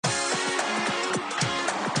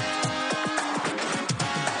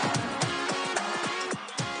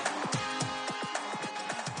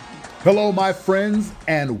Hello, my friends,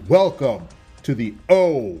 and welcome to the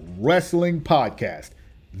O Wrestling Podcast.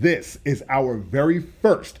 This is our very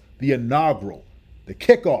first, the inaugural, the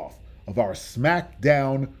kickoff of our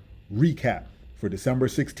Smackdown recap for December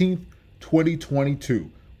 16th, 2022.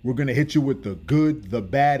 We're going to hit you with the good, the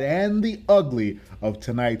bad, and the ugly of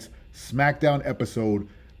tonight's Smackdown episode,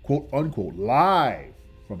 quote unquote, live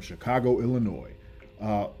from Chicago, Illinois.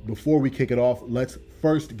 Before we kick it off, let's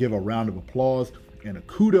first give a round of applause and a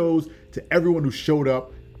kudos to everyone who showed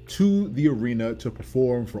up to the arena to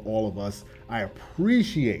perform for all of us. I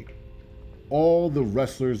appreciate all the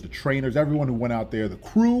wrestlers, the trainers, everyone who went out there, the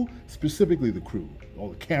crew, specifically the crew, all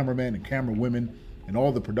the cameramen and camera women and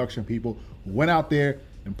all the production people who went out there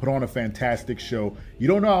and put on a fantastic show. You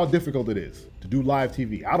don't know how difficult it is to do live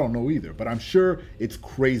TV. I don't know either, but I'm sure it's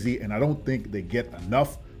crazy, and I don't think they get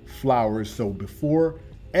enough flowers. So before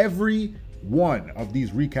every one of these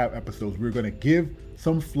recap episodes, we're going to give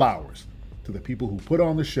some flowers to the people who put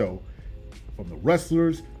on the show, from the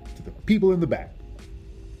wrestlers to the people in the back.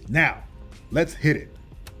 Now, let's hit it.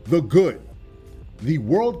 The good. The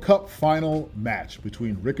World Cup final match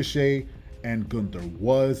between Ricochet and Gunther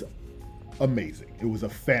was amazing. It was a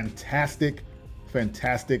fantastic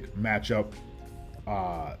matchup.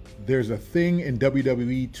 There's a thing in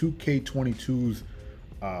WWE 2K22's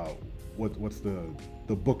what's the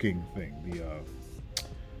booking thing?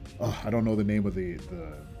 I don't know the name of the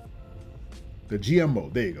GM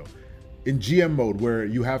mode. There you go. In GM mode, where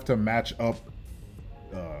you have to match up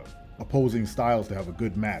opposing styles to have a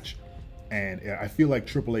good match, and I feel like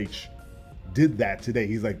Triple H did that today.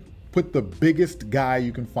 He's like, put the biggest guy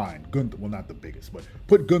you can find, Gunther. Well, not the biggest, but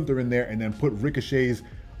put Gunther in there, and then put Ricochet's,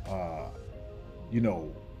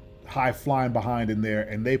 high flying behind in there,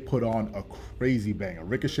 and they put on a crazy banger.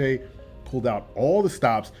 Ricochet pulled out all the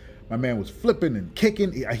stops. My man was flipping and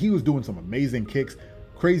kicking. He was doing some amazing kicks,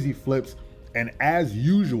 crazy flips, and as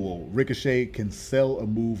usual, Ricochet can sell a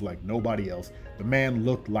move like nobody else. The man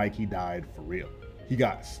looked like he died for real. He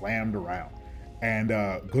got slammed around, and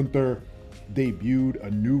Gunther debuted a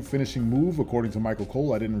new finishing move, according to Michael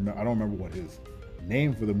Cole. I don't remember what his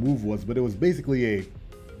name for the move was, but it was basically a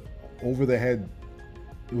over the head.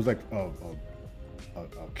 It was like a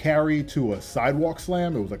carry to a sidewalk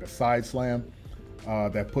slam. It was like a side slam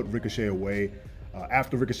that put Ricochet away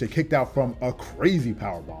after Ricochet kicked out from a crazy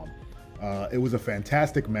powerbomb. It was a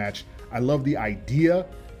fantastic match. I love the idea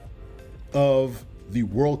of the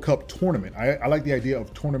World Cup tournament. I like the idea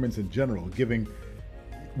of tournaments in general, giving,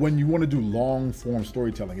 when you want to do long form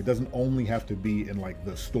storytelling, it doesn't only have to be in like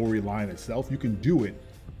the storyline itself. You can do it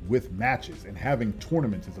with matches, and having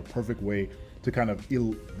tournaments is a perfect way to kind of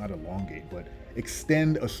not elongate, but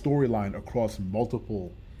extend a storyline across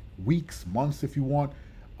multiple weeks, months if you want,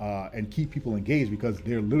 and keep people engaged, because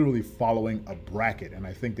they're literally following a bracket, and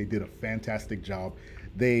I think they did a fantastic job.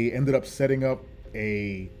 They ended up setting up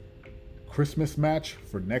a Christmas match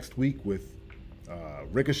for next week with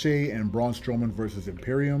Ricochet and Braun Strowman versus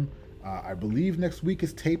Imperium. I believe next week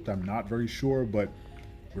is taped. I'm not very sure, but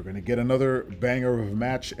we're going to get another banger of a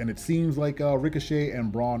match, and it seems like Ricochet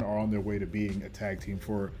and Braun are on their way to being a tag team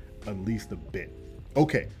for at least a bit.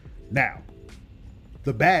 Okay, now,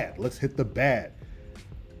 the bad. Let's hit the bad.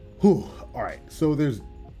 Whew. All right, so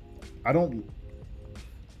I'm not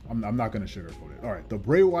going to sugarcoat it. All right, the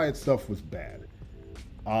Bray Wyatt stuff was bad.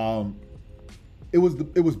 It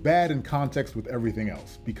was bad in context with everything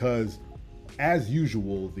else, because as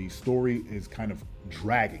usual, the story is kind of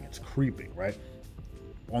dragging. It's creeping, right?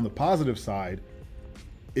 On the positive side,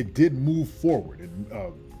 it did move forward, and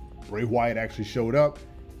Bray Wyatt actually showed up.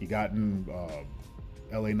 He got in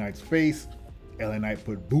LA Knight's face. LA Knight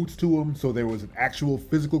put boots to him, so there was an actual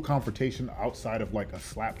physical confrontation outside of like a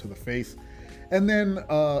slap to the face. And then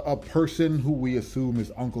a person who we assume is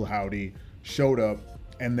Uncle Howdy showed up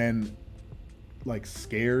and then like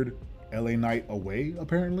scared LA Knight away,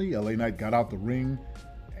 apparently. LA Knight got out the ring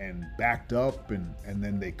and backed up, and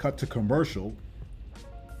then they cut to commercial.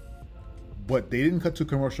 But they didn't cut to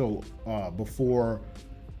commercial before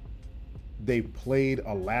they played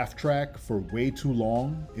a laugh track for way too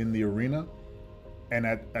long in the arena. And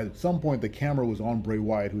at some point, the camera was on Bray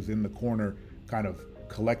Wyatt, who's in the corner, kind of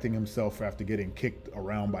collecting himself after getting kicked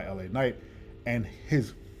around by LA Knight. And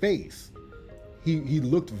his face, he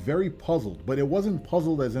looked very puzzled, but it wasn't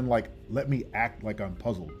puzzled as in like, let me act like I'm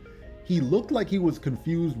puzzled. He looked like he was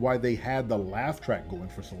confused why they had the laugh track going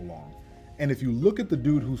for so long. And if you look at the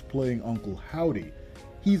dude who's playing Uncle Howdy,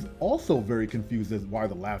 he's also very confused as why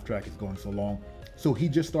the laugh track is going so long. So he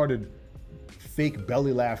just started fake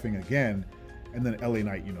belly laughing again. And then LA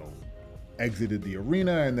Knight, exited the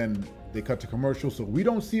arena, and then they cut to commercial. So we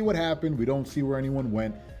don't see what happened. We don't see where anyone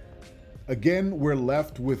went. Again, we're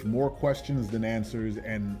left with more questions than answers,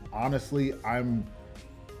 and honestly, I'm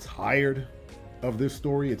tired of this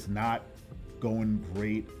story. It's not going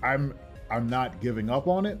great. I'm not giving up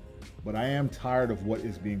on it, but I am tired of what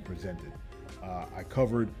is being presented. I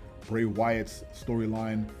covered Bray Wyatt's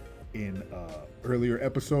storyline in an earlier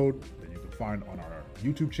episode that you can find on our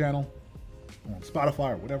YouTube channel, on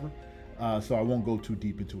Spotify or whatever. So I won't go too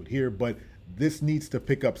deep into it here, but this needs to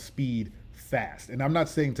pick up speed fast. And I'm not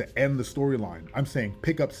saying to end the storyline. I'm saying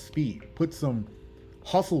pick up speed, put some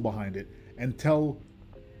hustle behind it, and tell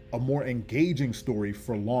a more engaging story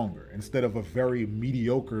for longer instead of a very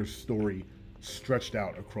mediocre story stretched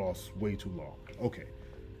out across way too long. Okay.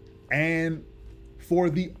 And for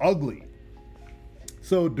the ugly.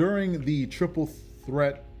 So during the triple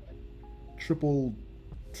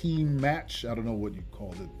team match, I don't know what you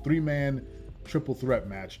call it, 3-man triple threat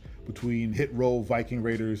match between Hit Row, Viking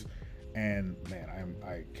Raiders, and man,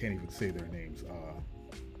 I can't even say their names.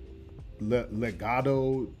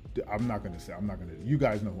 Legado. I'm not gonna. You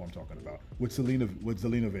guys know who I'm talking about. With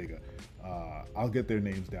Zelina Vega. I'll get their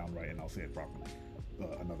names down right and I'll say it properly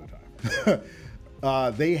another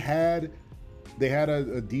time. They had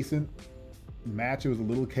a decent match. It was a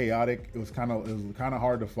little chaotic. It was kind of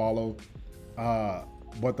hard to follow.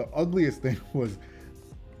 But the ugliest thing was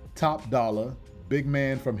Top Dollar, big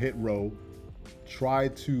man from Hit Row,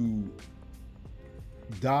 tried to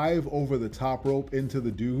dive over the top rope into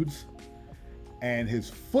the dudes, and his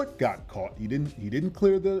foot got caught. He didn't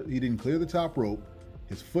clear the top rope.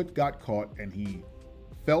 His foot got caught, and he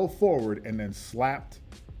fell forward and then slapped.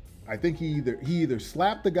 I think he either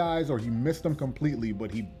slapped the guys or he missed them completely,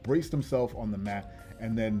 but he braced himself on the mat,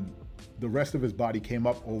 and then the rest of his body came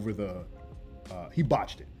up over the. He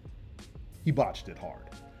botched it. He botched it hard.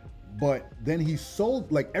 But then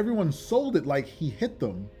everyone sold it like he hit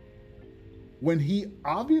them when he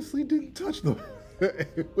obviously didn't touch them.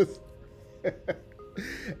 It was.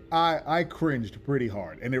 I cringed pretty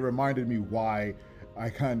hard, and it reminded me why I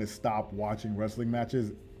kind of stopped watching wrestling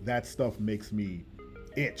matches. That stuff makes me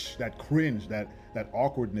itch, that cringe, that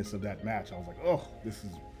awkwardness of that match. I was like, oh, this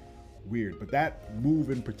is weird. But that move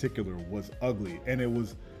in particular was ugly, and it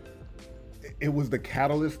was the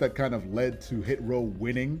catalyst that kind of led to Hit Row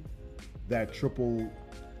winning that triple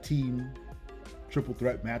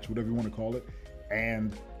threat match, whatever you want to call it.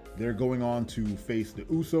 And they're going on to face the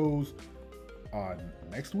Usos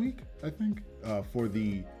next week, I think, for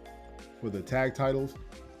the tag titles.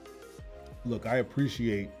 Look, I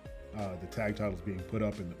appreciate the tag titles being put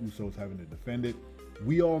up and the Usos having to defend it.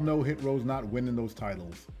 We all know Hit Row's not winning those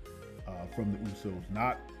titles from the Usos,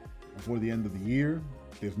 not before the end of the year.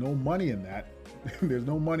 There's no money in that. There's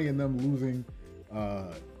no money in them losing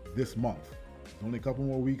this month. There's only a couple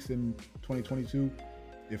more weeks in 2022.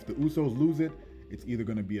 If the Usos lose it, it's either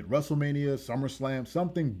going to be at WrestleMania, SummerSlam,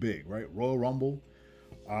 something big, right? Royal Rumble.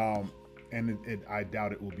 And I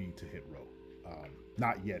doubt it will be to Hit Row.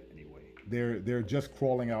 Not yet, anyway. They're just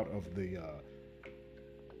crawling out of the,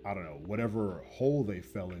 I don't know, whatever hole they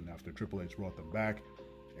fell in after Triple H brought them back.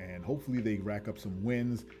 And hopefully they rack up some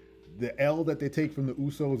wins. The L that they take from the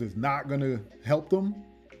Usos is not going to help them,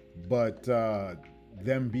 but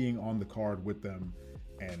them being on the card with them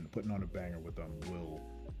and putting on a banger with them will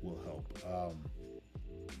help.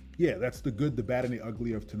 Yeah, that's the good, the bad, and the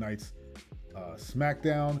ugly of tonight's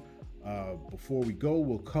Smackdown. Before we go,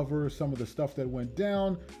 we'll cover some of the stuff that went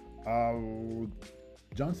down.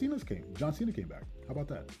 John Cena came back. How about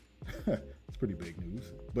that? It's pretty big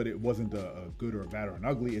news, but it wasn't a good or a bad or an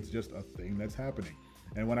ugly. It's just a thing that's happening.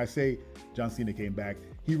 And when I say John Cena came back,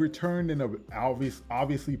 he returned in a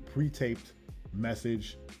obviously pre-taped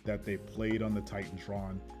message that they played on the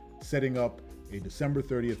Titantron, setting up a December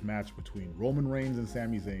 30th match between Roman Reigns and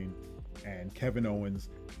Sami Zayn and Kevin Owens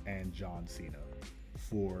and John Cena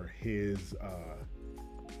for his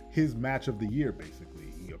match of the year,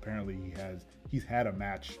 basically. He's had a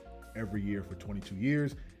match every year for 22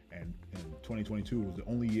 years, and 2022 was the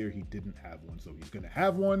only year he didn't have one. So he's going to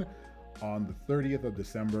have one on the 30th of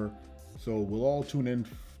December. So we'll all tune in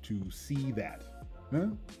to see that. Huh?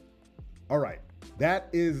 All right. That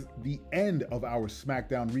is the end of our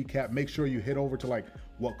SmackDown recap. Make sure you head over to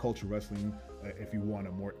What Culture Wrestling if you want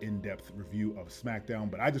a more in-depth review of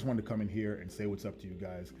SmackDown. But I just wanted to come in here and say what's up to you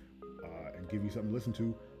guys and give you something to listen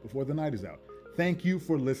to before the night is out. Thank you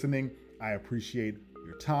for listening. I appreciate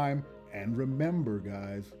your time. And remember,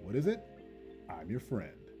 guys, what is it? I'm your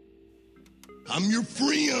friend. I'm your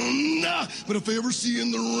friend, but if I ever see you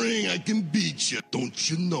in the ring, I can beat you. Don't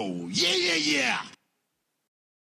you know? Yeah, yeah, yeah.